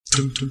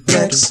Waxwork,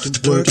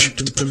 waxwork,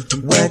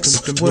 waxwork,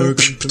 waxwork,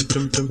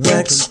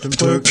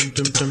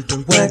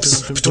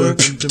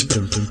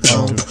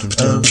 all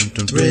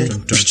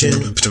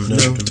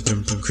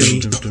original,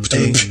 creative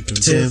projects.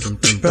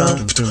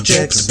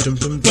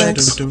 Waxwork,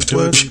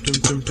 waxwork,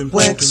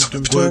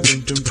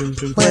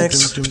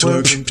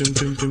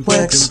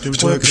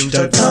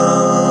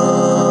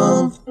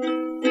 waxwork.com.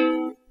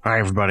 Hi,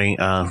 everybody.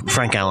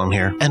 Frank Allen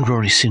here. And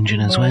Rory St.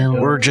 John as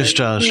well. We're just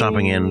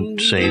stopping in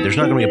to say there's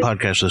not going to be a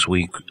podcast this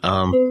week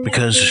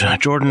because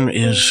Jordan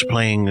is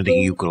playing the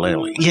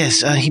ukulele.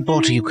 Yes, he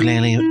bought a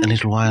ukulele a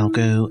little while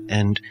ago,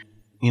 and,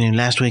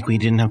 last week we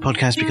didn't have a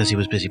podcast because he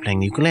was busy playing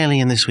the ukulele,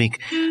 and this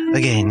week,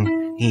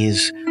 again, he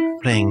is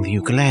playing the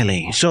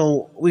ukulele.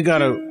 So we're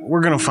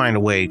going to find a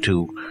way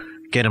to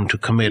get him to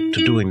commit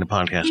to doing the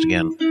podcast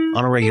again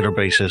on a regular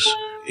basis,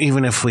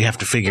 even if we have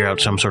to figure out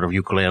some sort of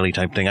ukulele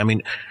type thing. I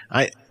mean,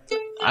 I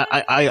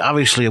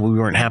obviously we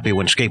weren't happy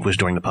when Scape was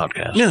doing the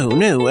podcast. No,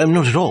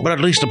 not at all. But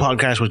at least the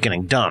podcast was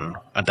getting done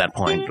at that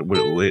point.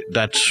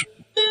 That's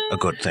a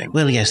good thing.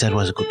 Well, yes, that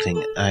was a good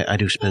thing. I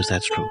do suppose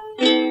that's true.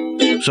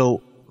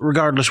 So,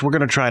 regardless, we're going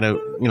to try to,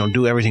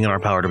 do everything in our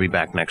power to be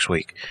back next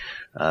week.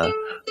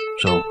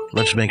 So,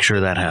 let's make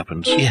sure that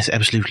happens. Yes,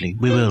 absolutely.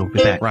 We will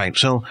be back. Right,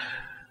 so...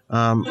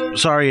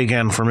 sorry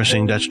again for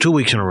missing. That's 2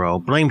 weeks in a row.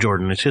 Blame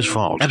Jordan. It's his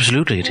fault.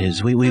 Absolutely it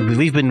is.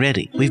 We've been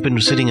ready. We've been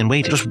sitting and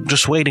waiting.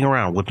 Just waiting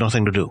around with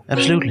nothing to do.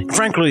 Absolutely.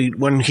 Frankly,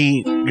 when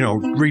he,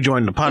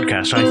 rejoined the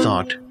podcast, I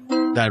thought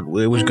that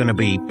it was going to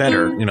be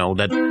better,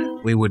 that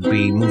we would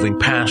be moving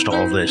past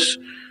all this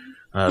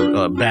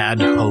bad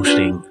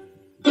hosting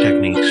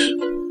techniques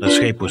that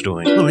Scape was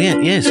doing. Oh, yeah,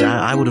 yes,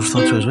 I would have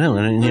thought so as well.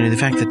 And, the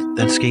fact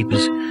that Scape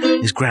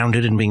is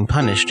grounded and being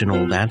punished and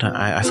all that,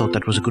 I thought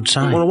that was a good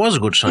sign. Well, it was a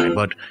good sign,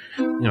 but,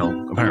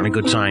 apparently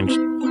good signs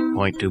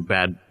point to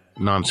bad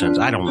nonsense.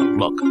 I don't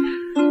know. Look,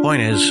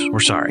 point is, we're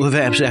sorry. We're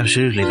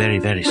absolutely very,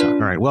 very sorry. All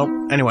right, well,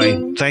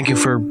 anyway, thank you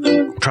for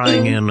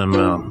trying in,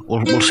 and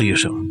we'll see you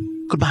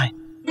soon. Goodbye.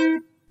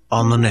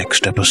 On the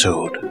next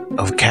episode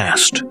of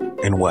Cast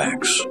in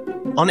Wax.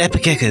 On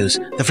Epic Echoes,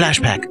 the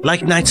flashback,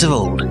 like knights of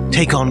old,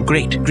 take on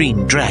great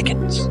green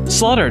dragons.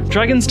 Slaughter,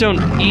 dragons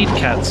don't eat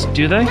cats,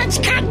 do they? Let's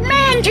cat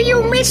man to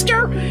you,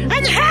 mister,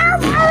 and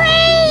help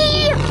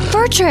me!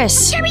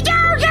 Fortress! Here we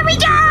go, here we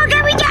go,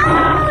 here we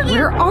go!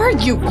 Where are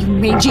you, you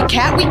mangy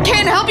cat? We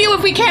can't help you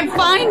if we can't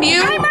find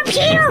you! I'm up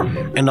here!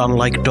 And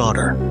unlike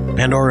Daughter,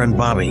 Pandora and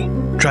Bobby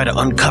try to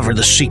uncover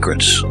the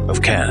secrets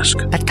of Cask.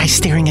 That guy's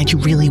staring at you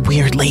really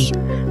weirdly.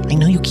 I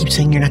know you keep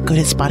saying you're not good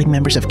at spotting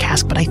members of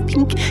Cask, but I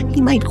think he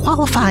might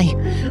qualify.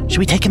 Should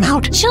we take him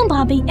out? Chill,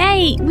 Bobby.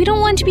 A, we don't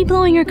want to be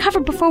blowing your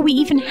cover before we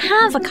even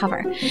have a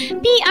cover.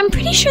 B, I'm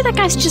pretty sure that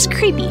guy's just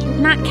creepy,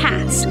 not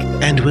Cask.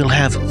 And we'll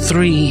have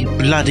 3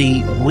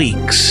 bloody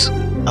weeks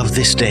of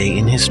this day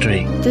in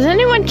history. Does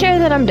anyone care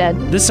that I'm dead?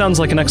 This sounds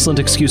like an excellent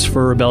excuse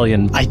for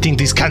rebellion. I think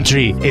this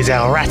country is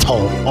a rat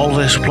hole. All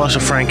this plus a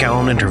Frank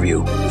Allen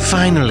interview.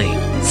 Finally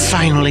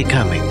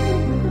coming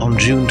on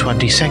June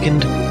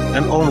 22nd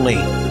and only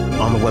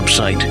on the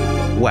website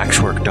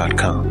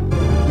waxwork.com.